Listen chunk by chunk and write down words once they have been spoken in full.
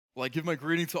Well, I give my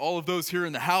greeting to all of those here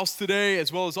in the house today, as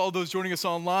well as all those joining us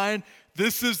online.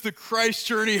 This is the Christ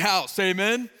Journey house.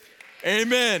 Amen?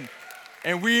 Amen.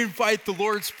 And we invite the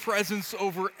Lord's presence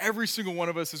over every single one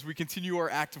of us as we continue our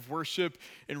act of worship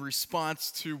in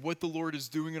response to what the Lord is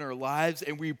doing in our lives.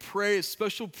 And we pray a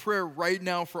special prayer right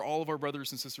now for all of our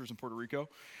brothers and sisters in Puerto Rico.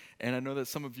 And I know that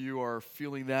some of you are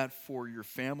feeling that for your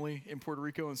family in Puerto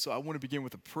Rico. And so I want to begin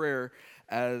with a prayer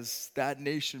as that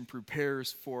nation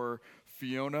prepares for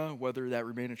Fiona, whether that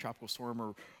remain a tropical storm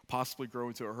or possibly grow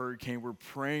into a hurricane. We're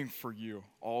praying for you,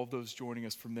 all of those joining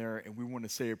us from there, and we want to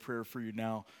say a prayer for you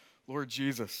now. Lord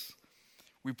Jesus,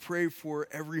 we pray for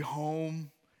every home,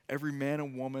 every man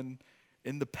and woman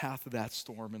in the path of that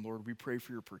storm. And Lord, we pray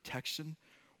for your protection.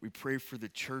 We pray for the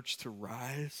church to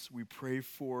rise. We pray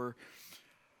for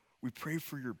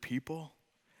your people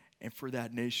and for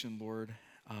that nation, Lord,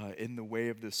 in the way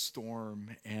of this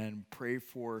storm, and pray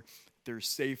for their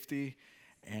safety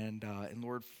and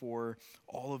Lord, for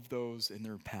all of those in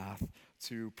their path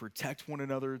to protect one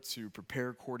another, to prepare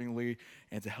accordingly,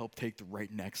 and to help take the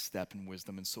right next step in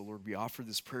wisdom. And so, Lord, we offer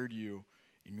this prayer to you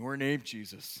in your name,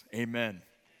 Jesus. Amen.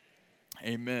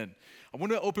 Amen. I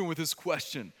want to open with this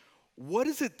question. What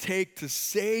does it take to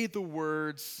say the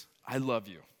words, I love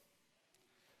you?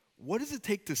 What does it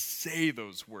take to say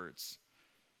those words?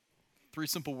 3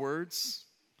 simple words,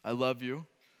 I love you.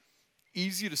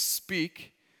 Easy to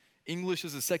speak. English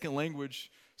as a second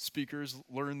language speakers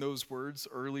learn those words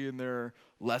early in their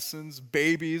lessons.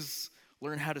 Babies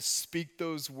learn how to speak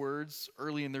those words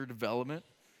early in their development.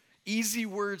 Easy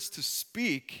words to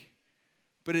speak,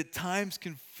 but at times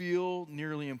can feel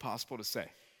nearly impossible to say,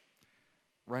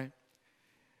 right?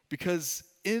 Because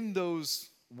in those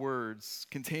words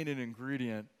contain an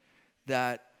ingredient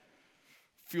that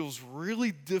feels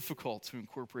really difficult to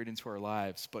incorporate into our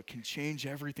lives, but can change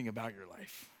everything about your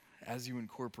life as you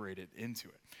incorporate it into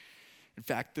it. In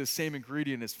fact, the same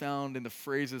ingredient is found in the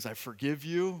phrases, I forgive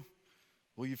you,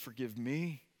 will you forgive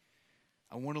me?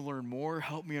 I want to learn more,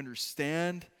 help me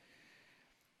understand.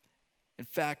 In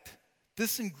fact,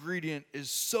 this ingredient is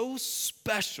so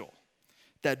special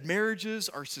that marriages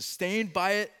are sustained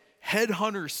by it,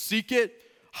 headhunters seek it,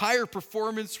 higher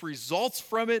performance results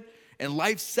from it, and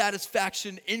life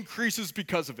satisfaction increases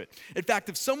because of it. In fact,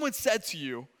 if someone said to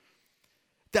you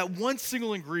that one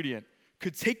single ingredient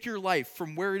could take your life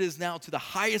from where it is now to the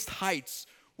highest heights,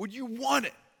 would you want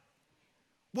it?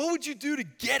 What would you do to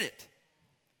get it?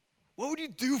 What would you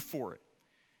do for it?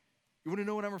 You want to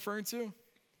know what I'm referring to?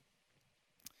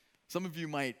 Some of you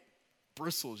might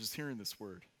bristle just hearing this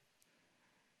word.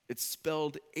 It's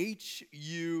spelled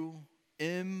Humility.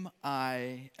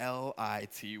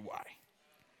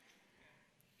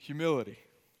 Humility.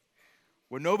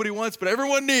 What nobody wants, but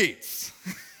everyone needs.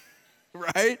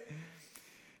 Right?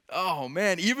 Oh,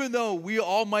 man. Even though we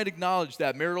all might acknowledge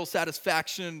that marital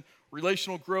satisfaction,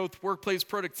 relational growth, workplace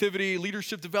productivity,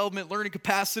 leadership development, learning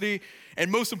capacity, and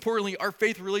most importantly, our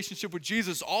faith relationship with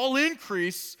Jesus all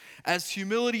increase as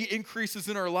humility increases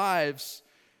in our lives.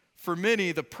 For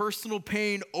many, the personal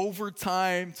pain over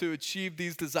time to achieve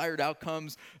these desired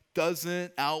outcomes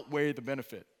doesn't outweigh the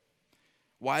benefit.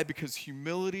 Why? Because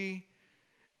humility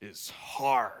is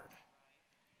hard.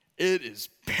 It is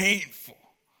painful.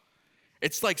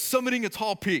 It's like summiting a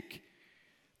tall peak.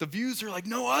 The views are like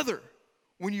no other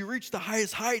when you reach the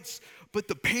highest heights, but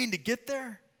the pain to get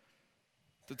there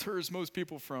deters most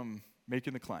people from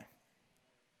making the climb.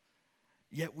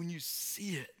 Yet when you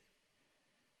see it,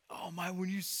 when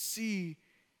you see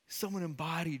someone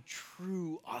embody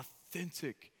true,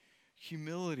 authentic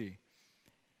humility,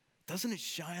 doesn't it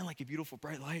shine like a beautiful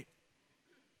bright light?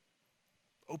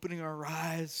 Opening our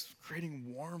eyes,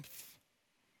 creating warmth.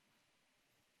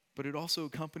 But it also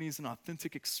accompanies an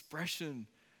authentic expression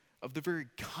of the very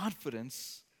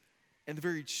confidence and the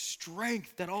very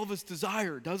strength that all of us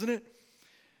desire, doesn't it?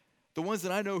 The ones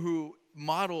that I know who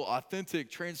model authentic,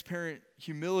 transparent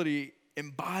humility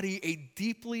embody a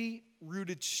deeply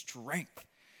rooted strength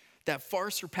that far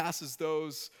surpasses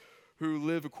those who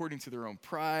live according to their own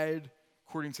pride,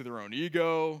 according to their own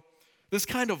ego. This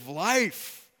kind of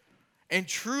life, and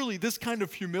truly this kind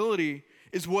of humility,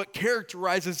 is what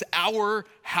characterizes our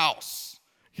house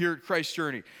here at Christ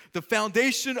Journey. The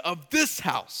foundation of this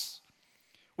house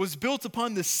was built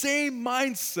upon the same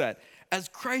mindset as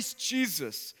Christ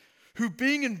Jesus, who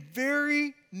being in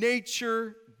very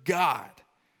nature God,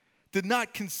 did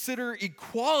not consider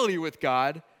equality with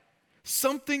God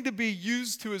something to be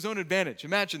used to his own advantage.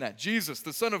 Imagine that. Jesus,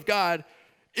 the Son of God,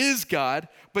 is God,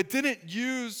 but didn't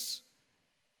use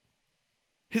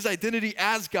his identity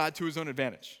as God to his own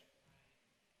advantage.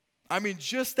 I mean,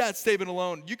 just that statement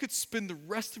alone, you could spend the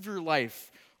rest of your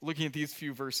life looking at these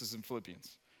few verses in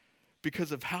Philippians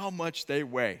because of how much they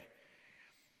weigh.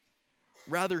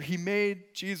 Rather,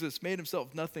 Jesus made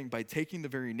himself nothing by taking the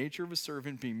very nature of a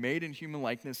servant, being made in human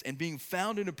likeness, and being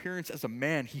found in appearance as a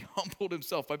man. He humbled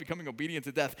himself by becoming obedient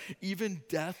to death, even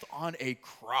death on a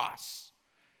cross.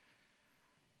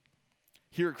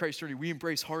 Here at Christ Journey, we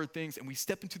embrace hard things and we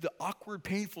step into the awkward,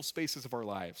 painful spaces of our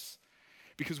lives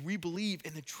because we believe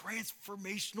in the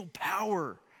transformational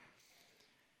power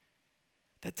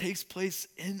that takes place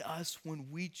in us when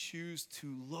we choose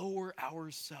to lower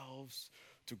ourselves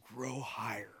to grow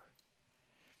higher.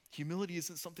 Humility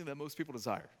isn't something that most people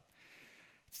desire.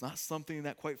 It's not something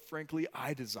that, quite frankly,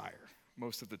 I desire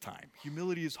most of the time.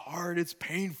 Humility is hard, it's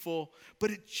painful,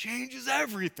 but it changes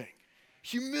everything.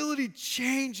 Humility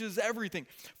changes everything.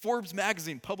 Forbes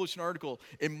magazine published an article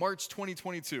in March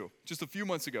 2022, just a few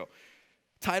months ago,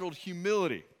 titled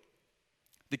Humility,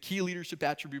 the key leadership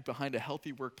attribute behind a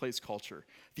healthy workplace culture.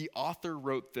 The author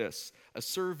wrote this: a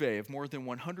survey of more than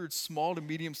 100 small to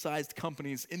medium-sized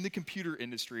companies in the computer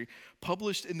industry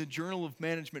published in the Journal of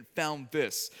Management found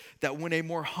this, that when a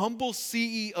more humble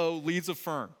CEO leads a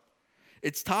firm,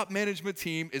 its top management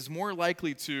team is more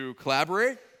likely to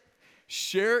collaborate,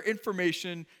 share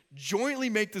information, jointly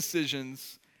make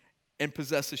decisions, and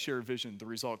possess a shared vision, the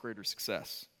result, greater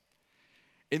success.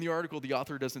 In the article, the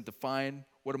author doesn't define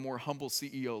what a more humble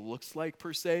CEO looks like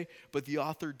per se, but the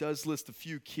author does list a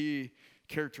few key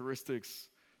characteristics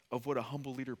of what a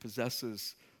humble leader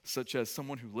possesses, such as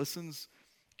someone who listens,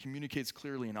 communicates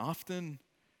clearly and often,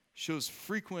 shows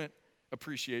frequent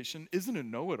appreciation, isn't a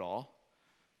know-it-all,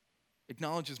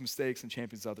 acknowledges mistakes, and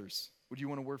champions others. Would you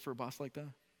want to work for a boss like that?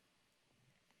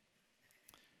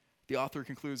 The author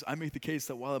concludes, I make the case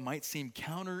that while it might seem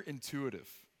counterintuitive,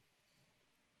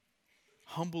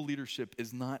 humble leadership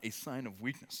is not a sign of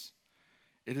weakness.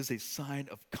 It is a sign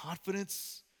of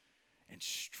confidence and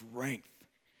strength.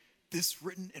 This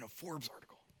written in a Forbes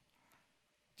article.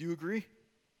 Do you agree?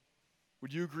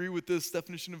 Would you agree with this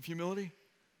definition of humility?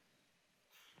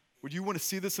 Would you want to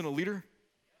see this in a leader?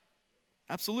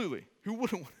 Absolutely. Who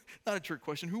wouldn't? Not a trick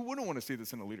question. Who wouldn't want to see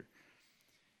this in a leader?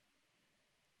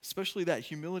 Especially that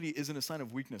humility isn't a sign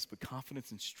of weakness, but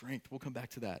confidence and strength. We'll come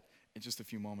back to that in just a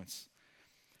few moments.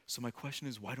 So my question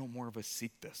is, why don't more of us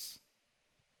seek this?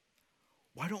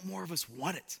 Why don't more of us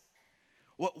want it?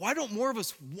 Why don't more of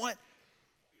us want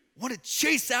to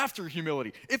chase after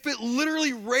humility? If it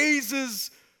literally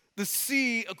raises the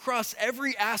sea across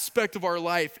every aspect of our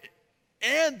life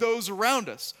and those around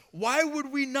us, why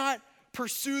would we not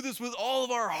pursue this with all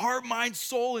of our heart, mind,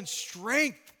 soul, and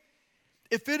strength?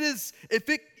 If it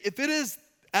is,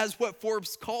 as what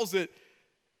Forbes calls it,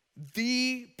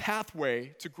 the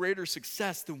pathway to greater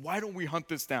success, then why don't we hunt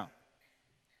this down?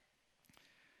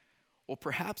 Well,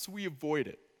 perhaps we avoid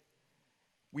it.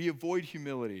 We avoid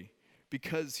humility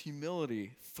because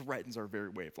humility threatens our very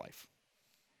way of life.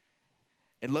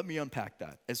 And let me unpack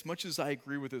that. As much as I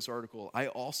agree with this article, I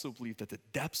also believe that the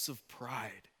depths of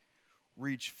pride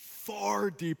reach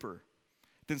far deeper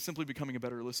than simply becoming a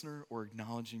better listener or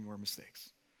acknowledging your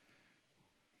mistakes.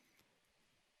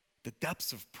 The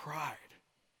depths of pride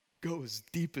go as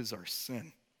deep as our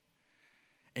sin.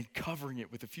 And covering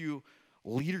it with a few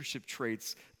leadership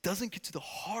traits doesn't get to the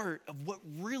heart of what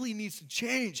really needs to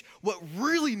change. What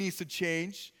really needs to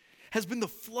change has been the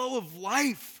flow of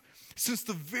life since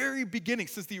the very beginning,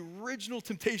 since the original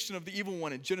temptation of the evil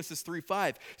one in Genesis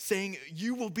 3:5, saying,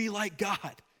 you will be like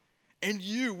God, and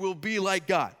you will be like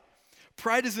God.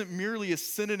 Pride isn't merely a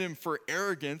synonym for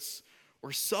arrogance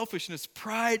or selfishness.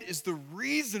 Pride is the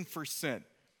reason for sin.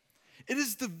 It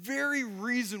is the very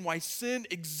reason why sin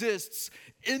exists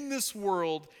in this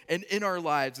world and in our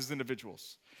lives as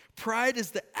individuals. Pride is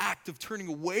the act of turning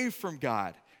away from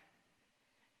God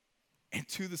and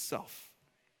to the self.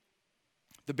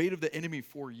 The bait of the enemy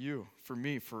for you, for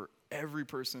me, for every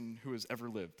person who has ever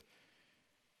lived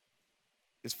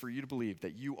is for you to believe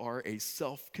that you are a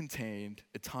self-contained,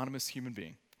 autonomous human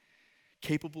being,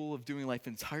 capable of doing life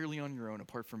entirely on your own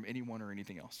apart from anyone or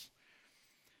anything else.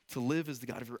 To live as the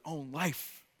God of your own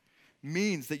life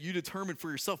means that you determine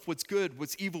for yourself what's good,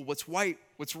 what's evil, what's right,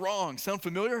 what's wrong. Sound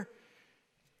familiar?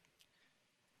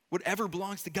 Whatever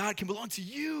belongs to God can belong to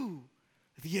you,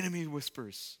 the enemy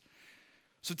whispers.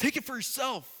 So take it for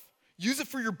yourself. Use it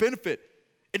for your benefit.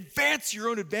 Advance your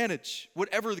own advantage,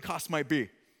 whatever the cost might be.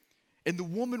 And the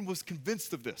woman was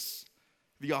convinced of this,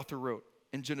 the author wrote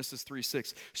in Genesis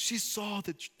 3:6. She saw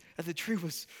that the tree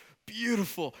was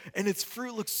beautiful and its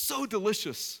fruit looked so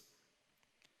delicious.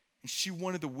 And she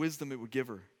wanted the wisdom it would give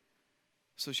her.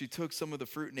 So she took some of the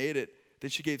fruit and ate it. Then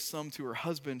she gave some to her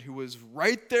husband, who was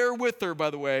right there with her,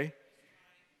 by the way.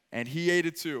 And he ate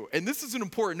it too. And this is an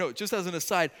important note, just as an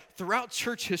aside. Throughout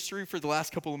church history for the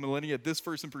last couple of millennia, this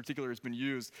verse in particular has been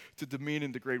used to demean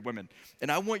and degrade women. And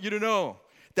I want you to know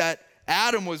that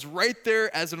Adam was right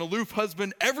there as an aloof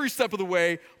husband every step of the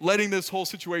way, letting this whole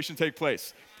situation take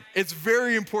place. It's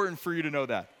very important for you to know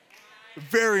that.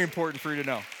 Very important for you to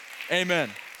know. Amen.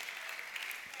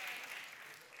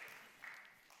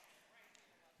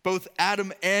 Both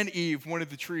Adam and Eve wanted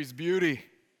the tree's beauty,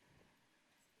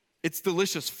 its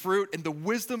delicious fruit, and the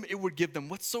wisdom it would give them.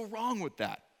 What's so wrong with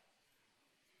that?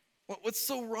 What's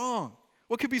so wrong?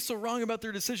 What could be so wrong about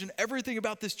their decision? Everything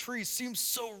about this tree seems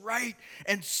so right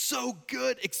and so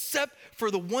good, except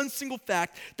for the one single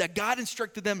fact that God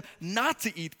instructed them not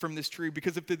to eat from this tree,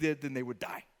 because if they did, then they would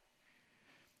die.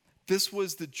 This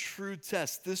was the true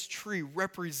test. This tree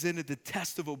represented the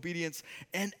test of obedience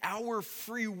and our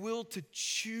free will to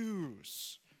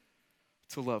choose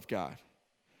to love God.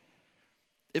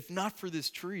 If not for this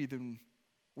tree, then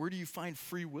where do you find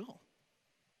free will?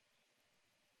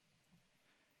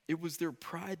 It was their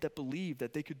pride that believed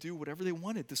that they could do whatever they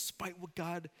wanted despite what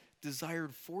God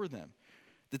desired for them.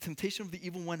 The temptation of the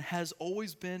evil one has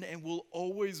always been and will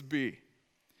always be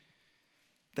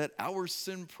that our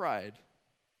sin pride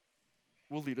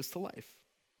will lead us to life.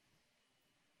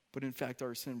 But in fact,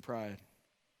 our sin pride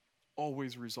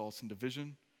always results in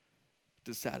division,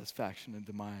 dissatisfaction, and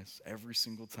demise every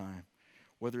single time.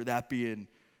 Whether that be in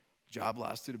job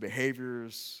loss due to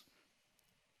behaviors,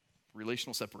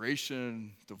 relational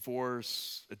separation,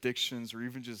 divorce, addictions, or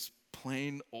even just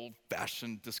plain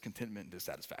old-fashioned discontentment and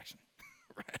dissatisfaction,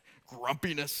 right?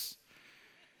 Grumpiness.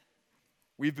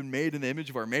 We've been made in the image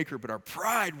of our Maker, but our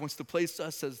pride wants to place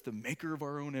us as the maker of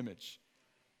our own image.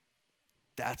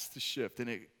 That's the shift, and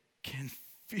it can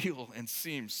feel and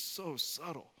seem so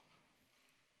subtle.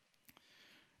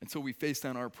 Until we face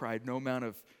down our pride, no amount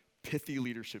of pithy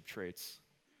leadership traits,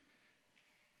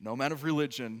 no amount of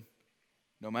religion,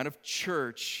 no amount of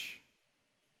church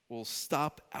will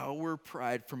stop our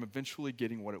pride from eventually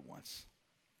getting what it wants.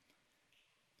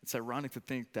 It's ironic to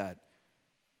think that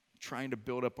trying to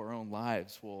build up our own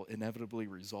lives will inevitably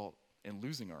result in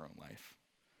losing our own life.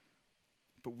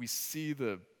 But we see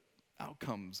the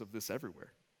outcomes of this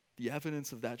everywhere. The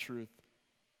evidence of that truth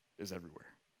is everywhere,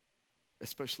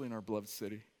 especially in our beloved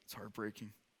city. It's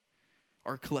heartbreaking.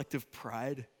 Our collective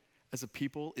pride as a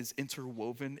people is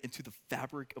interwoven into the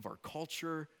fabric of our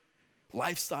culture,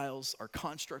 lifestyles, our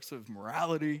constructs of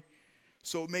morality.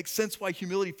 So it makes sense why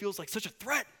humility feels like such a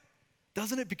threat,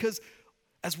 doesn't it? Because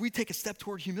as we take a step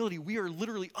toward humility, we are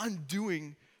literally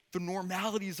undoing the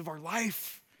normalities of our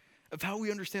life, of how we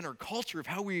understand our culture, of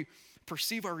how we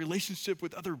perceive our relationship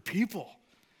with other people.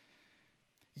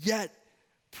 Yet,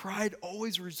 pride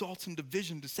always results in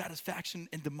division, dissatisfaction,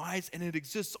 and demise, and it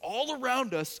exists all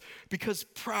around us because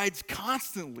prides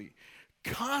constantly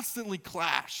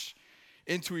clash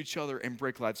into each other and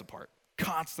break lives apart.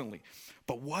 Constantly.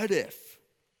 But what if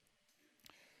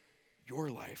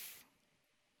your life,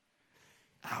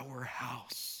 our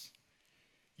house,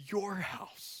 your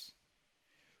house,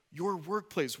 your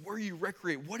workplace, where you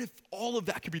recreate, what if all of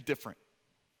that could be different?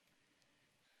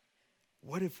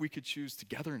 What if we could choose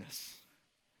togetherness?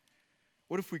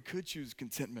 What if we could choose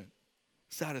contentment,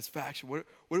 satisfaction? What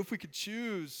if we could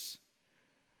choose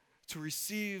to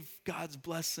receive God's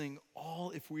blessing,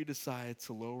 all if we decide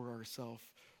to lower ourselves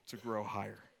to grow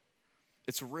higher?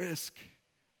 It's a risk.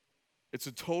 It's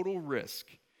a total risk.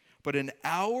 But in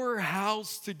our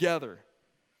house together,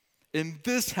 in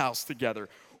this house together,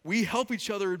 we help each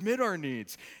other admit our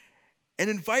needs and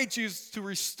invite Jesus to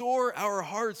restore our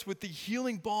hearts with the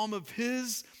healing balm of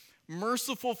his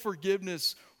merciful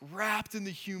forgiveness wrapped in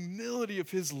the humility of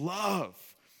his love.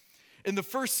 In the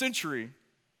first century,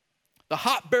 the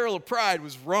hot barrel of pride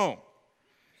was Rome.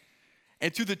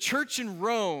 And to the church in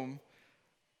Rome,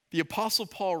 the Apostle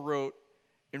Paul wrote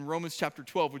in Romans chapter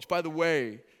 12, which, by the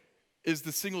way, is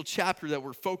the single chapter that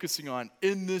we're focusing on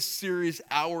in this series,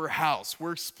 Our House.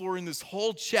 We're exploring this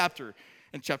whole chapter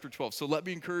in chapter 12. So let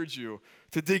me encourage you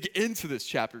to dig into this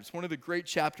chapter. It's one of the great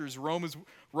chapters. Romans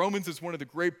is one of the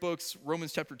great books.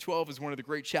 Romans chapter 12 is one of the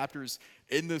great chapters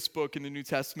in this book in the New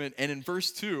Testament. And in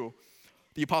verse 2,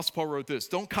 the Apostle Paul wrote this: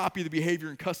 "Don't copy the behavior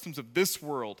and customs of this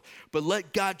world, but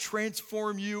let God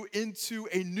transform you into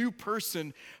a new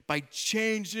person by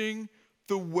changing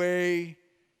the way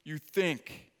you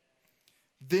think.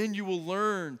 Then you will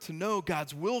learn to know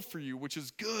God's will for you, which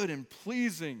is good and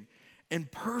pleasing and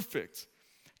perfect."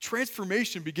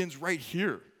 Transformation begins right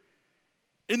here,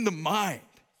 in the mind,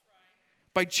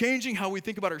 by changing how we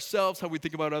think about ourselves, how we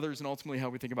think about others, and ultimately how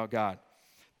we think about God.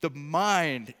 The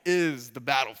mind is the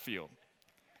battlefield.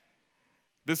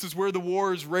 This is where the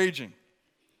war is raging.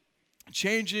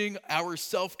 Changing our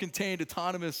self-contained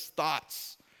autonomous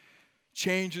thoughts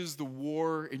changes the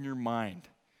war in your mind.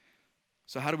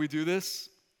 So how do we do this?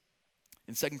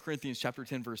 In 2 Corinthians chapter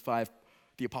 10, verse 5,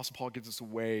 the Apostle Paul gives us a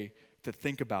way to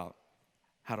think about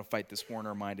how to fight this war in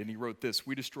our mind. And he wrote this: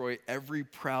 we destroy every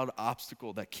proud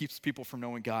obstacle that keeps people from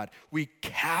knowing God. We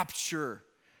capture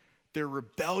their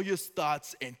rebellious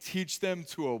thoughts and teach them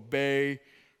to obey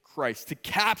Christ. To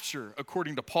capture,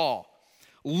 according to Paul,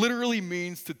 literally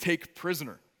means to take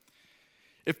prisoner.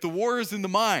 If the war is in the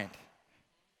mind,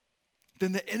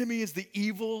 then the enemy is the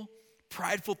evil,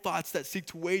 prideful thoughts that seek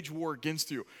to wage war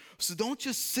against you. So don't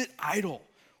just sit idle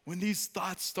when these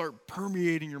thoughts start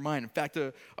permeating your mind. In fact,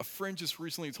 a friend just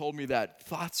recently told me that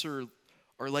thoughts are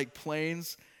like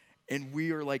planes and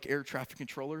we are like air traffic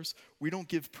controllers. We don't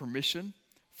give permission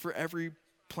for every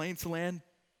plane to land,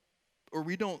 or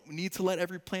we don't need to let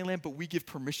every plane land, but we give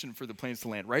permission for the planes to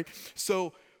land, right?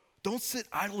 So don't sit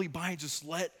idly by and just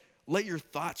let your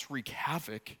thoughts wreak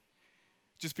havoc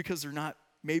just because they're not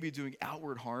maybe doing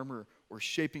outward harm or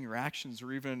shaping your actions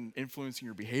or even influencing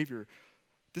your behavior.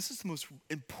 This is the most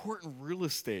important real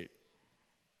estate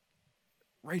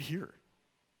right here.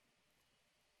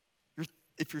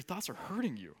 If your thoughts are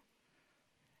hurting you,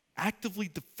 actively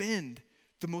defend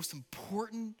the most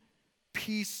important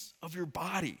piece of your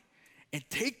body and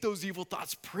take those evil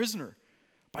thoughts prisoner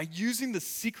by using the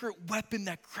secret weapon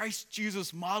that Christ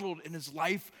Jesus modeled in his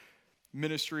life,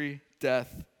 ministry,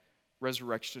 death,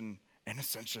 resurrection, and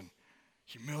ascension.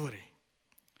 Humility.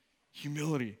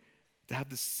 Humility. To have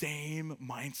the same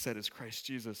mindset as Christ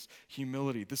Jesus.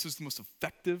 Humility. This is the most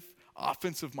effective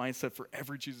offensive mindset for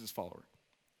every Jesus follower.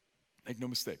 Make no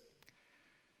mistake.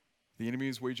 The enemy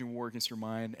is waging war against your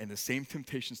mind, and the same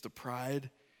temptations to pride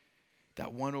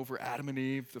that won over Adam and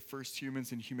Eve, the first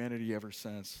humans in humanity ever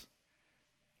since,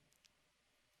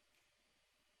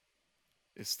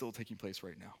 is still taking place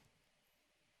right now.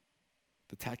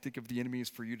 The tactic of the enemy is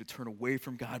for you to turn away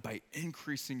from God by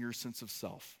increasing your sense of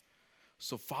self.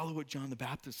 So follow what John the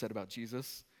Baptist said about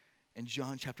Jesus in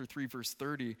John chapter 3, verse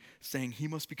 30, saying, he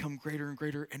must become greater and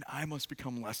greater, and I must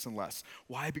become less and less.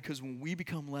 Why? Because when we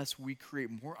become less, we create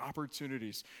more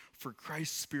opportunities for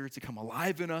Christ's Spirit to come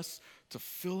alive in us, to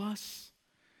fill us,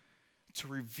 to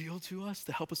reveal to us,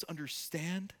 to help us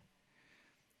understand.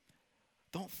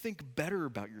 Don't think better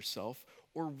about yourself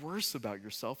or worse about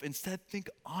yourself. Instead, think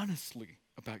honestly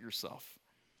about yourself.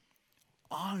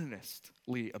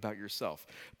 Honestly about yourself.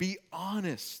 Be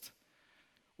honest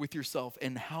with yourself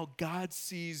and how God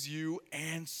sees you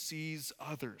and sees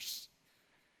others.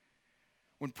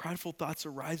 When prideful thoughts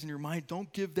arise in your mind,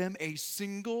 don't give them a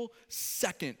single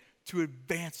second to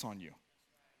advance on you.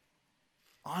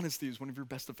 Honesty is one of your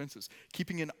best defenses.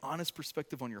 Keeping an honest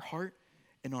perspective on your heart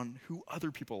and on who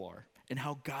other people are and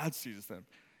how God sees them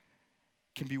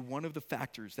can be one of the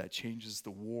factors that changes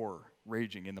the war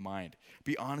raging in the mind.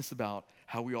 Be honest about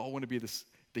how we all want to be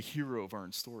the hero of our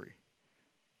own story,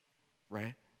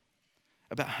 right?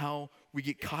 About how we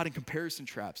get caught in comparison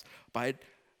traps by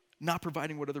not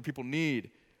providing what other people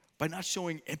need, by not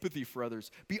showing empathy for others.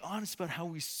 Be honest about how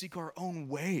we seek our own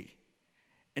way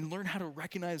and learn how to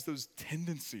recognize those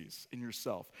tendencies in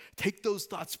yourself. Take those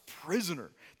thoughts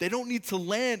prisoner. They don't need to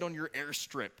land on your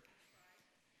airstrip.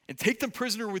 And take them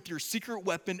prisoner with your secret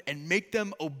weapon and make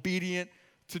them obedient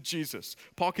to Jesus.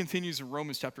 Paul continues in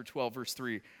Romans chapter 12, verse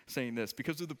 3, saying this: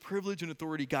 because of the privilege and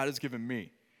authority God has given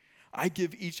me, I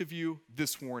give each of you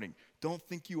this warning. Don't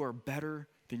think you are better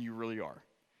than you really are.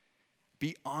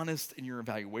 Be honest in your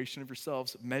evaluation of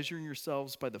yourselves, measuring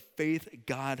yourselves by the faith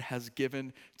God has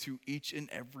given to each and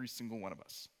every single one of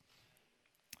us.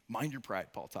 Mind your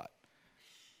pride, Paul taught.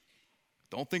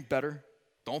 Don't think better.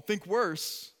 Don't think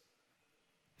worse.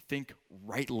 Think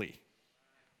rightly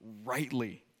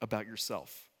about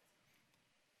yourself.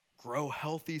 Grow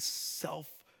healthy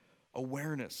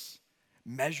self-awareness,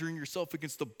 measuring yourself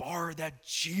against the bar that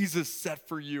Jesus set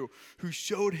for you, who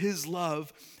showed his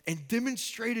love and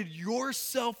demonstrated your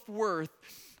self-worth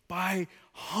by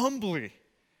humbly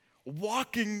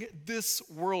walking this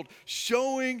world,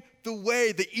 showing the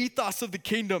way, the ethos of the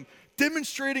kingdom,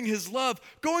 demonstrating his love,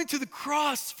 going to the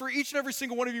cross for each and every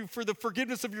single one of you for the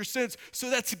forgiveness of your sins, so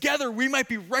that together we might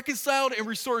be reconciled and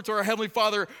restored to our Heavenly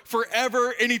Father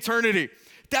forever in eternity.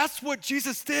 That's what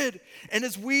Jesus did. And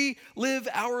as we live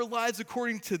our lives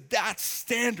according to that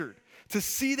standard, to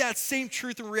see that same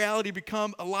truth and reality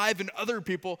become alive in other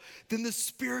people, then the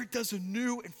Spirit does a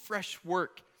new and fresh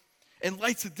work and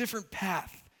lights a different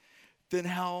path than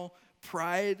how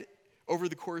pride over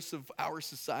the course of our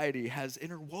society has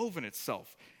interwoven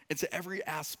itself into every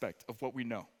aspect of what we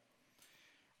know.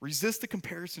 Resist the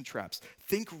comparison traps.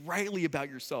 Think rightly about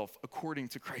yourself according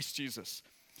to Christ Jesus.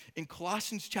 In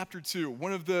Colossians chapter 2,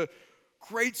 one of the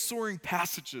great soaring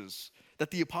passages that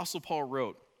the Apostle Paul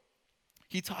wrote,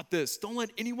 he taught this: don't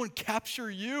let anyone capture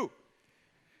you.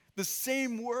 The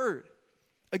same word,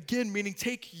 again, meaning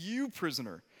take you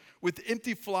prisoner with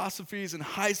empty philosophies and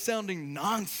high-sounding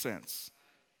nonsense.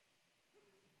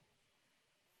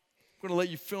 I'm going to let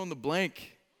you fill in the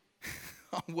blank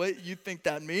on what you think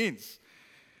that means.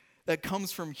 That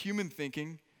comes from human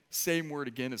thinking, same word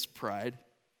again as pride,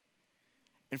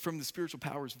 and from the spiritual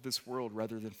powers of this world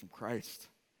rather than from Christ.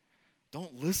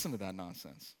 Don't listen to that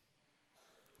nonsense.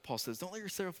 Paul says, don't let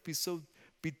yourself be so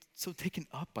taken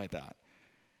up by that.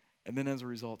 And then as a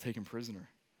result, taken prisoner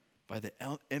by the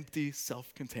empty,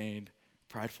 self-contained,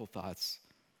 prideful thoughts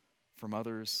from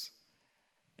others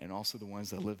and also the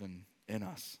ones that live in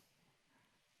us.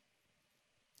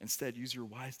 Instead, use your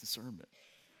wise discernment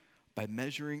by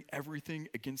measuring everything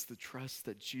against the trust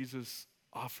that Jesus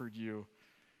offered you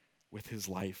with his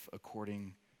life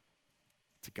according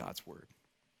to God's word.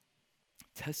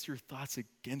 Test your thoughts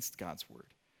against God's word.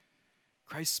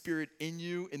 Christ's Spirit in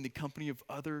you in the company of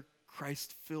other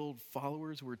Christ-filled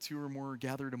followers, where two or more are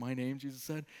gathered in my name, Jesus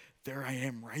said, there I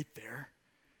am right there.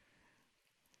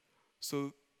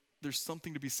 So there's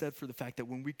something to be said for the fact that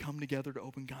when we come together to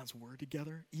open God's word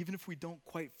together, even if we don't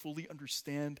quite fully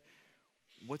understand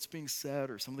what's being said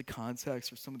or some of the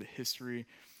context or some of the history,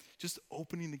 just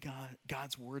opening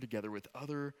God's word together with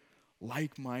other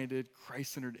like-minded,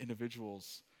 Christ-centered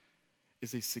individuals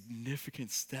is a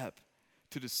significant step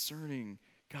to discerning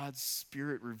God's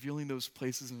Spirit, revealing those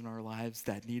places in our lives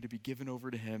that need to be given over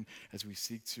to him as we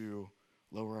seek to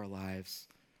lower our lives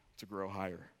to grow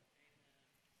higher.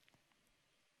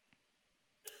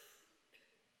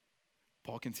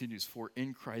 Paul continues, for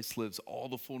in Christ lives all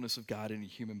the fullness of God in a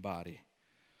human body.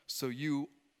 So you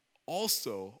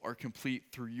also are complete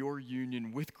through your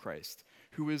union with Christ,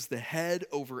 who is the head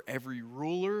over every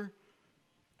ruler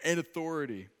and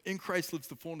authority. In Christ lives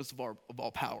the fullness of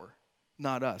all power,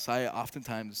 not us. I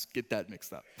oftentimes get that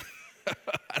mixed up.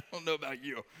 I don't know about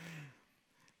you.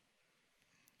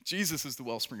 Jesus is the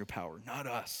wellspring of power, not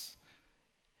us.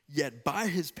 Yet by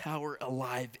his power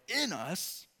alive in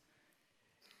us,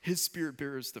 his Spirit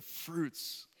bears the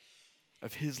fruits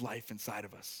of his life inside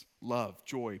of us: love,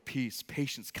 joy, peace,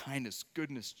 patience, kindness,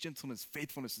 goodness, gentleness,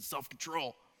 faithfulness, and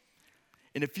self-control.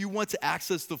 And if you want to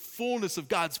access the fullness of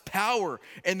God's power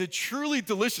and the truly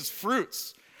delicious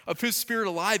fruits of his Spirit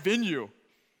alive in you,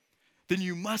 then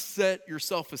you must set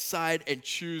yourself aside and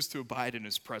choose to abide in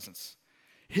his presence.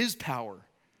 His power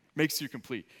makes you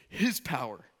complete. His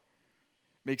power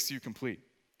makes you complete.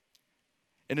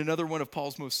 In another one of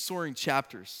Paul's most soaring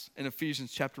chapters, in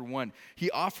Ephesians chapter 1, he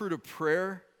offered a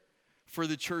prayer for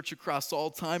the church across all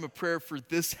time, a prayer for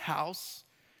this house,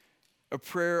 a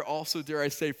prayer also, dare I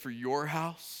say, for your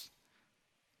house.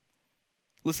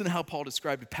 Listen to how Paul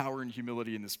described power and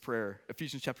humility in this prayer.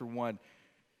 Ephesians chapter 1,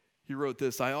 he wrote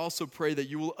this: I also pray that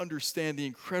you will understand the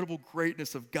incredible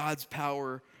greatness of God's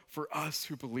power for us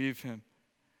who believe him.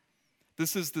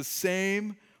 This is the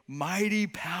same mighty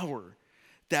power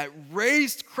that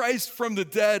raised Christ from the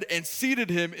dead and seated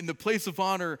him in the place of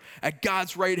honor at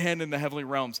God's right hand in the heavenly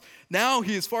realms. Now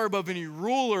he is far above any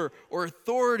ruler or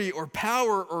authority or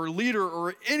power or leader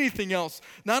or anything else,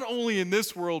 not only in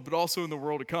this world, but also in the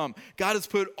world to come. God has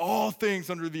put all things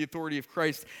under the authority of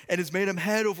Christ and has made him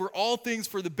head over all things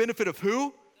for the benefit of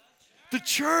who? The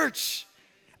church,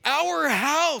 our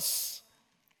house.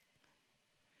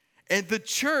 And the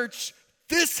church,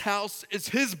 this house, is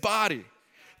his body.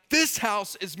 This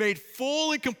house is made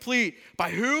full and complete by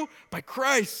who? By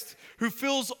Christ, who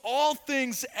fills all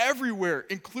things everywhere,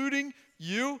 including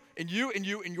you and you and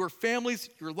you and your families,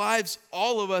 your lives,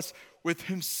 all of us, with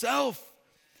himself.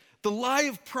 The lie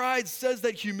of pride says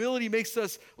that humility makes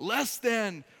us less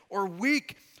than or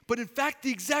weak, but in fact,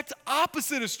 the exact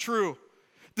opposite is true.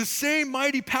 The same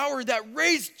mighty power that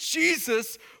raised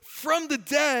Jesus from the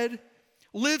dead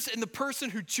lives in the person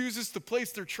who chooses to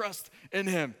place their trust in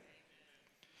him.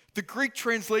 The Greek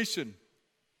translation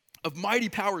of mighty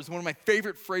power is one of my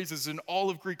favorite phrases in all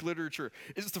of Greek literature.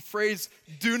 It's the phrase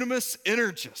dunamis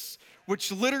energis,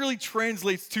 which literally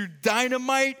translates to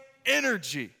dynamite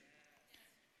energy.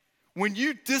 When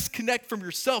you disconnect from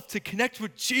yourself to connect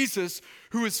with Jesus,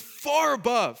 who is far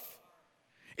above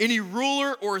any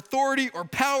ruler or authority or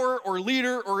power or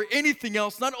leader or anything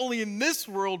else, not only in this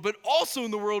world, but also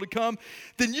in the world to come,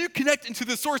 then you connect into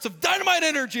the source of dynamite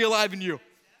energy alive in you.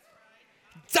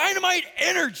 Dynamite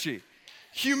energy.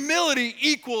 Humility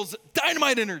equals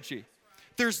dynamite energy.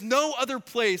 There's no other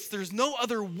place, there's no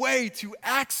other way to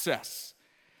access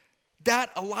that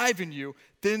alive in you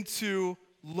than to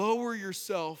lower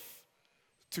yourself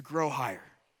to grow higher.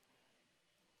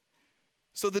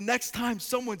 So the next time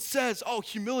someone says, oh,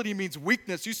 humility means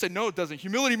weakness, you say, no, it doesn't.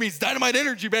 Humility means dynamite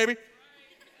energy, baby.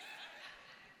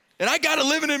 And I got it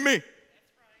living in me.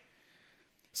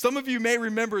 Some of you may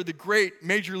remember the great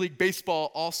Major League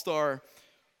Baseball all-star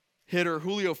hitter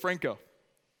Julio Franco.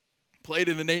 Played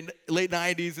in the late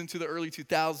 90s into the early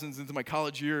 2000s, into my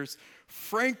college years.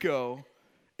 Franco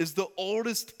is the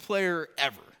oldest player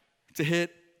ever to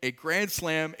hit a grand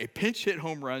slam, a pinch hit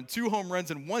home run, 2 home runs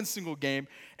in one single game,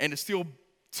 and to steal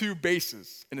 2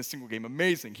 bases in a single game.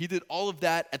 Amazing. He did all of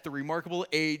that at the remarkable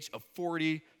age of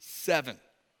 47.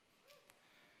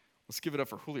 Let's give it up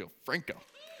for Julio Franco.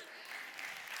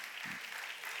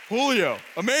 Julio,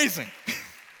 amazing.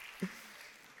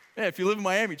 Yeah, if you live in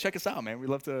Miami, check us out, man. We'd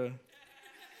love to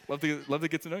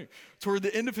get to know you. Toward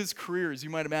the end of his career, as you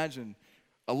might imagine,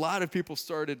 a lot of people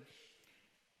started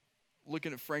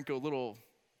looking at Franco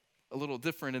a little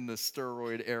different in the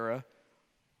steroid era,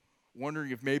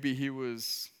 wondering if maybe he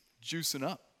was juicing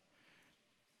up.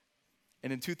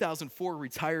 And in 2004,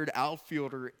 retired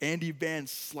outfielder Andy Van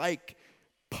Slyke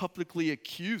publicly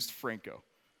accused Franco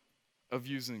of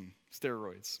using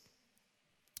steroids.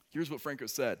 Here's what Franco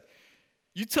said.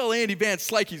 You tell Andy Van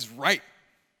Slyke he's right.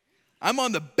 I'm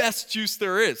on the best juice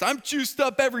there is. I'm juiced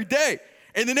up every day.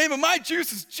 And the name of my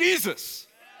juice is Jesus.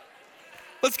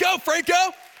 Let's go, Franco.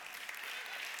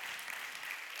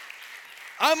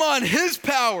 I'm on his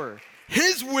power,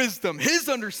 his wisdom, his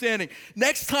understanding.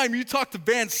 Next time you talk to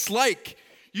Van Slyke,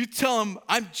 you tell him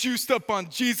I'm juiced up on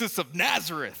Jesus of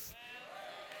Nazareth.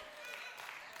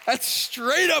 That's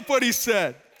straight up what he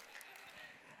said.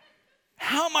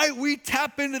 How might we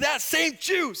tap into that same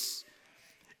juice?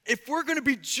 If we're going to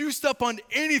be juiced up on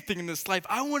anything in this life,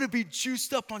 I want to be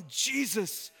juiced up on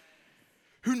Jesus,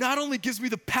 who not only gives me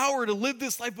the power to live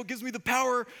this life, but gives me the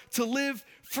power to live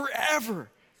forever,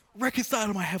 reconciled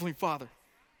to my Heavenly Father.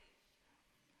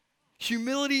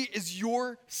 Humility is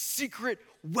your secret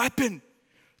weapon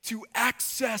to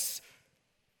access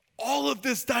all of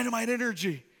this dynamite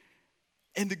energy.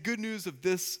 And the good news of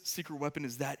this secret weapon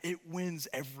is that it wins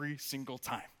every single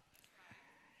time.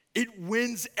 It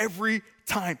wins every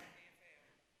time.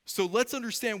 So let's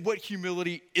understand what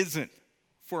humility isn't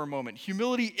for a moment.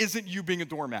 Humility isn't you being a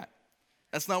doormat.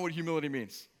 That's not what humility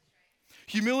means.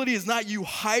 Humility is not you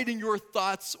hiding your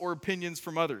thoughts or opinions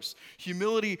from others.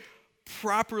 Humility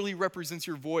properly represents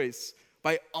your voice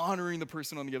by honoring the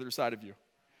person on the other side of you.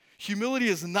 Humility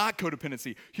is not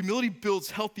codependency. Humility builds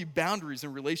healthy boundaries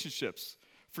in relationships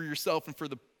for yourself and for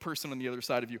the person on the other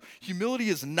side of you. Humility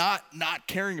is not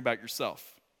caring about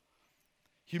yourself.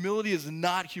 Humility is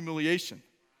not humiliation.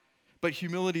 But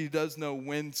humility does know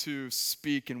when to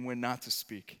speak and when not to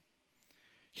speak.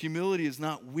 Humility is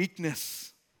not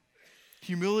weakness.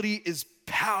 Humility is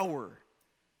power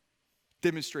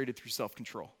demonstrated through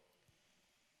self-control.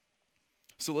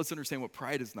 So let's understand what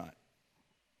pride is not.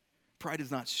 Pride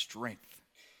is not strength.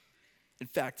 In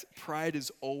fact, pride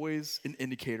is always an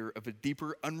indicator of a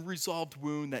deeper, unresolved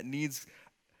wound that needs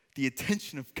the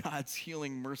attention of God's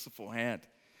healing, merciful hand.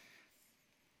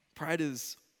 Pride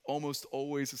is almost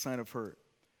always a sign of hurt.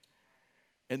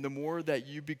 And the more that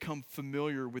you become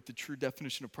familiar with the true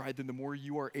definition of pride, then the more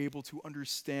you are able to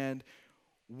understand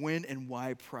when and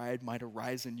why pride might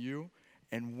arise in you,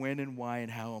 and when and why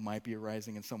and how it might be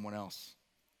arising in someone else.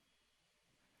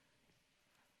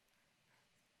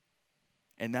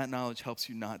 And that knowledge helps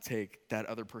you not take that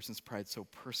other person's pride so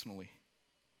personally.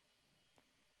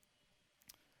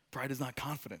 Pride is not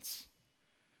confidence.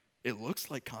 It looks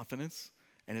like confidence,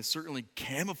 and it certainly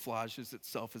camouflages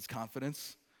itself as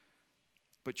confidence,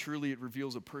 but truly it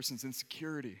reveals a person's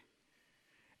insecurity.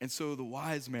 And so the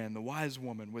wise man, the wise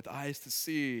woman with eyes to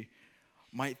see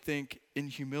might think in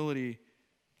humility,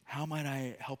 how might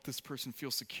I help this person feel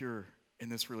secure in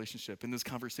this relationship, in this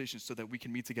conversation, so that we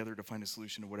can meet together to find a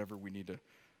solution to whatever we need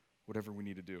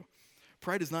to do.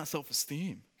 Pride is not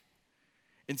self-esteem.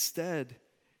 Instead,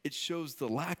 it shows the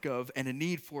lack of and a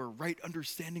need for a right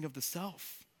understanding of the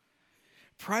self.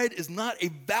 Pride is not a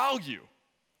value.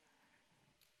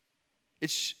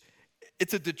 It's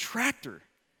a detractor.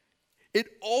 It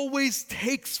always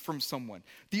takes from someone.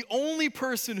 The only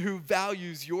person who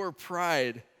values your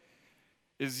pride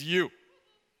is you.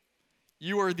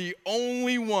 You are the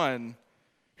only one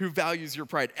who values your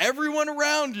pride. Everyone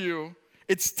around you,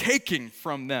 it's taking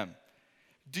from them.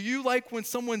 Do you like when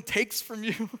someone takes from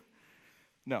you?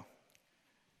 No.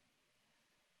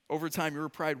 Over time, your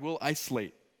pride will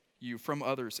isolate you from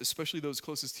others, especially those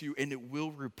closest to you, and it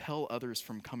will repel others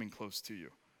from coming close to you.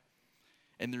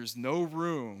 And there's no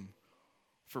room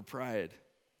for pride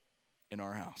in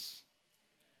our house.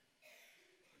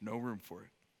 No room for it.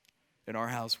 In our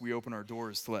house, we open our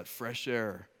doors to let fresh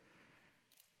air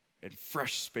and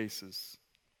fresh spaces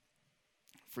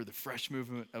for the fresh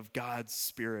movement of God's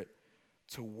Spirit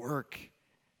to work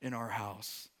in our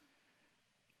house.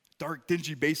 Dark,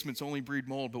 dingy basements only breed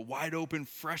mold, but wide open,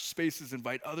 fresh spaces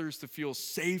invite others to feel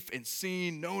safe and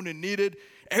seen, known and needed.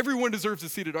 Everyone deserves a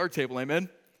seat at our table, amen?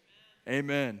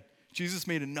 Amen. Jesus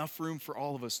made enough room for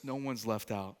all of us. No one's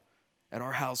left out. At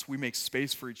our house, we make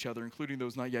space for each other, including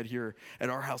those not yet here. At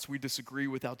our house, we disagree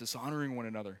without dishonoring one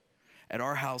another. At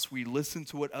our house, we listen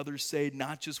to what others say,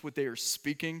 not just what they are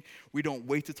speaking. We don't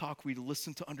wait to talk. We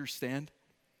listen to understand.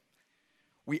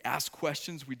 We ask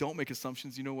questions. We don't make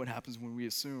assumptions. You know what happens when we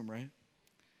assume, right?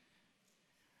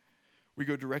 We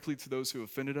go directly to those who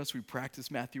offended us. We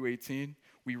practice Matthew 18.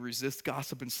 We resist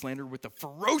gossip and slander with a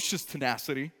ferocious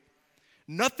tenacity.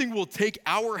 Nothing will take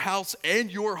our house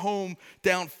and your home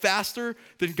down faster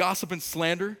than gossip and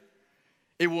slander.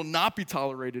 It will not be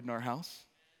tolerated in our house.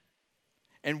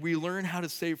 And we learn how to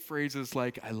say phrases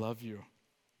like, I love you.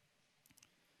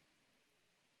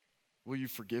 Will you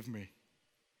forgive me?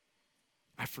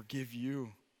 I forgive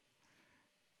you.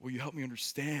 Will you help me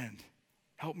understand?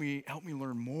 Help me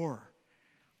learn more.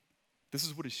 This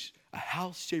is what a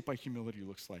house shaped by humility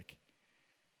looks like.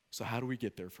 So how do we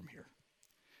get there from here?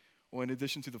 Well, in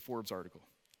addition to the Forbes article,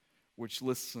 which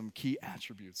lists some key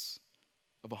attributes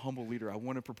of a humble leader, I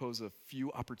want to propose a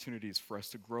few opportunities for us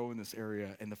to grow in this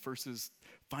area. And the first is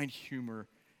find humor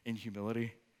in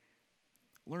humility.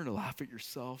 Learn to laugh at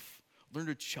yourself. Learn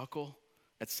to chuckle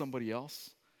at somebody else.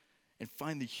 And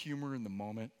find the humor in the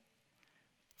moment.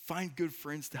 Find good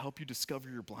friends to help you discover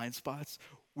your blind spots.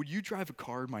 Would you drive a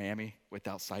car in Miami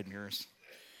without side mirrors?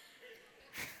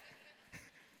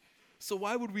 So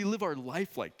why would we live our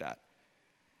life like that?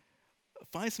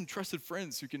 Find some trusted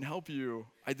friends who can help you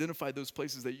identify those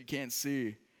places that you can't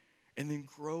see, and then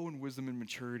grow in wisdom and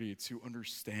maturity to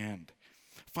understand.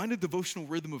 Find a devotional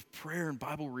rhythm of prayer and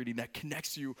Bible reading that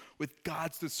connects you with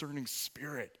God's discerning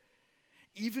Spirit.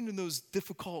 Even in those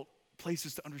difficult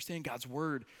places to understand God's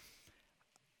word,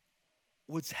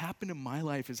 what's happened in my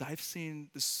life is I've seen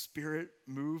the Spirit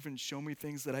move and show me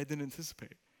things that I didn't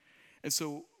anticipate. And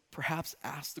so perhaps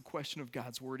ask the question of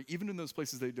God's word, even in those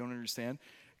places that you don't understand.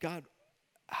 God,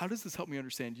 how does this help me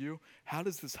understand you? How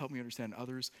does this help me understand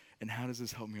others? And how does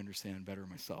this help me understand better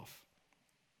myself?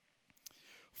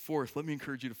 Fourth, let me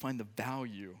encourage you to find the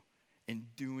value in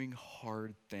doing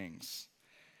hard things,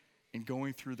 in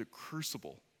going through the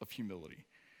crucible of humility,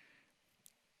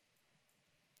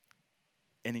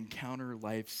 and encounter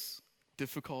life's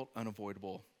difficult,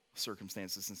 unavoidable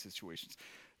circumstances and situations.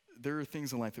 There are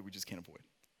things in life that we just can't avoid.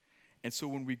 And so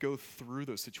when we go through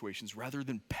those situations, rather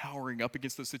than powering up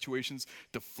against those situations,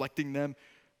 deflecting them,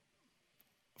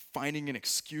 finding an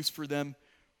excuse for them,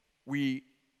 we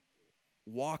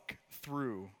walk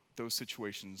through those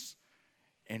situations,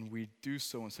 and we do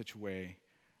so in such a way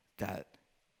that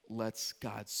lets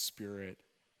God's Spirit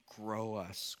grow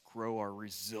us, grow our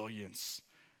resilience,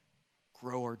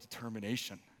 grow our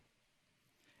determination.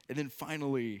 And then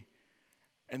finally,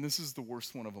 and this is the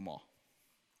worst one of them all,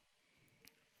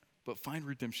 but find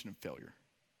redemption in failure.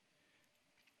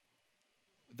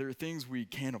 There are things we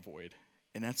can't avoid,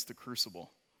 and that's the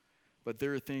crucible. But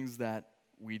there are things that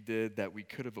we did that we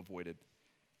could have avoided,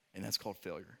 and that's called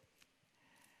failure.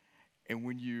 And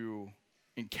when you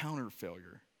encounter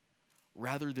failure,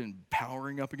 rather than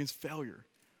powering up against failure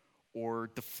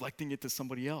or deflecting it to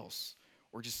somebody else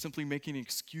or just simply making an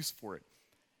excuse for it,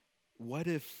 what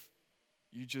if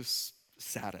you just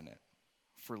sat in it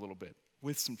for a little bit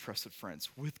with some trusted friends,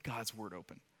 with God's word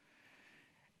open,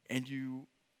 and you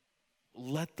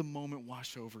let the moment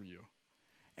wash over you?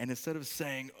 And instead of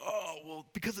saying, oh, well,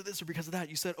 because of this or because of that,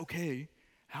 you said, okay,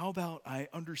 how about I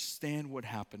understand what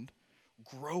happened,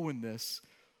 grow in this,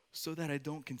 so that I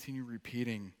don't continue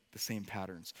repeating the same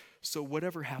patterns. So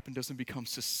whatever happened doesn't become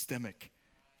systemic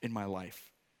in my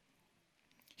life.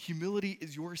 Humility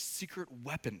is your secret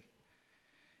weapon.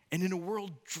 And in a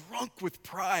world drunk with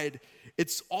pride,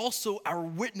 it's also our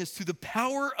witness to the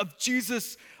power of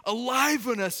Jesus alive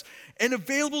in us and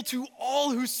available to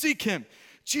all who seek him.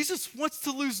 Jesus wants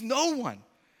to lose no one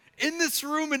in this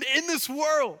room and in this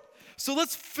world. So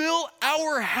let's fill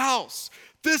our house,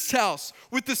 this house,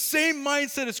 with the same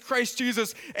mindset as Christ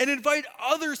Jesus and invite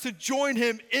others to join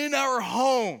him in our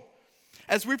home.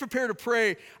 As we prepare to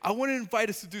pray, I want to invite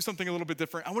us to do something a little bit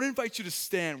different. I want to invite you to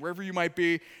stand wherever you might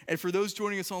be. And for those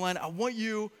joining us online, I want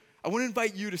to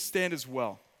invite you to stand as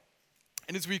well.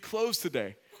 And as we close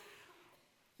today,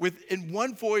 in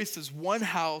one voice as one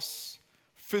house,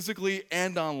 physically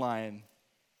and online,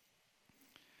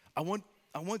 I want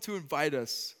to invite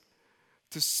us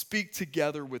to speak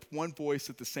together with one voice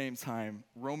at the same time,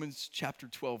 Romans chapter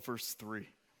 12, verse 3,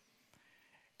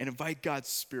 and invite God's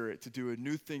Spirit to do a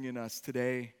new thing in us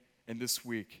today and this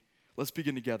week. Let's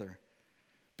begin together.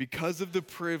 Because of the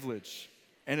privilege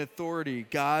and authority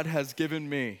God has given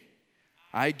me,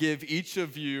 I give each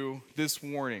of you this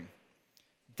warning.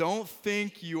 Don't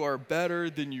think you are better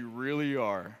than you really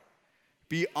are.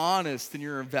 Be honest in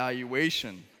your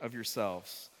evaluation of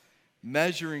yourselves,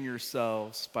 measuring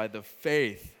yourselves by the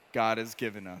faith God has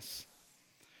given us.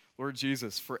 Lord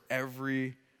Jesus, for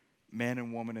every man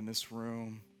and woman in this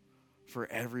room, for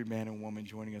every man and woman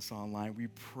joining us online, we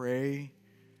pray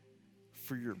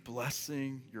for your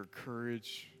blessing, your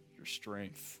courage, your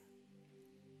strength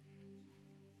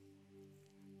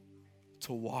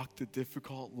to walk the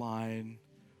difficult line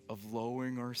of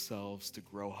lowering ourselves to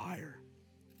grow higher.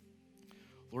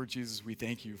 Lord Jesus, we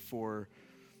thank you for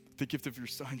the gift of your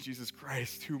Son, Jesus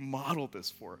Christ, who modeled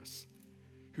this for us,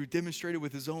 who demonstrated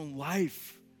with his own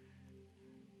life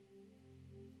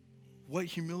what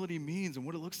humility means and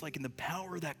what it looks like and the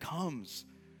power that comes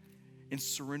in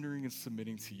surrendering and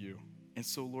submitting to you. And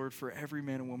so, Lord, for every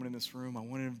man and woman in this room, I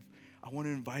want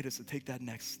to invite us to take that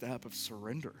next step of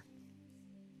surrender.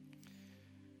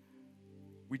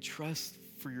 We trust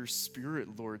for your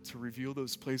Spirit, Lord, to reveal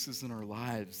those places in our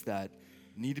lives that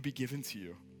need to be given to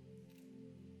you.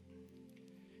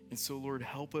 And so, Lord,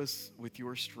 help us with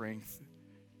your strength,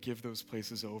 give those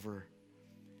places over,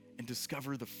 and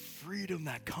discover the freedom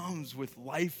that comes with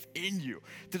life in you,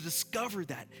 to discover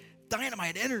that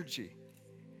dynamite energy,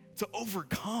 to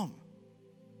overcome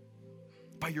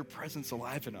by your presence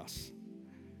alive in us.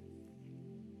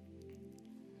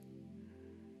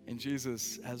 And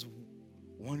Jesus, as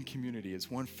one community,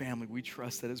 as one family, we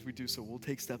trust that as we do so, we'll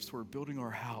take steps toward building our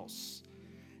house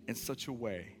in such a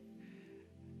way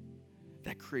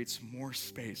that creates more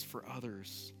space for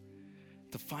others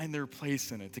to find their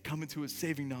place in it, to come into a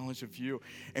saving knowledge of you.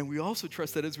 And we also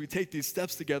trust that as we take these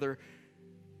steps together,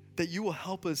 that you will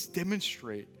help us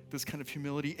demonstrate this kind of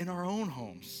humility in our own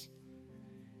homes,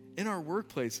 in our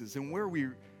workplaces, and where we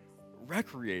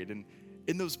recreate, and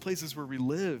in those places where we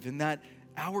live, in that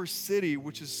our city,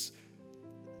 which is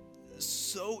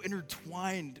so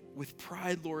intertwined with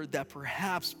pride, Lord, that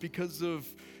perhaps because of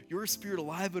your Spirit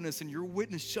alive in us and your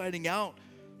witness shining out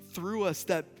through us,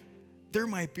 that there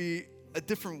might be a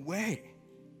different way.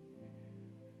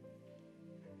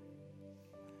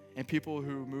 And people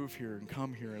who move here and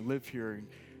come here and live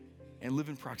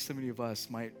in proximity of us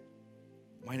might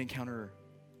encounter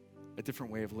a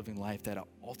different way of living life that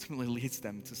ultimately leads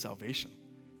them to salvation.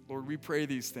 Lord, we pray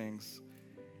these things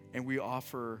and we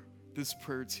offer this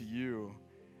prayer to you.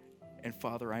 And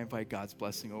Father, I invite God's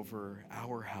blessing over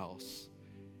our house.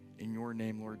 In your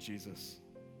name, Lord Jesus,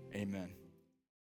 amen.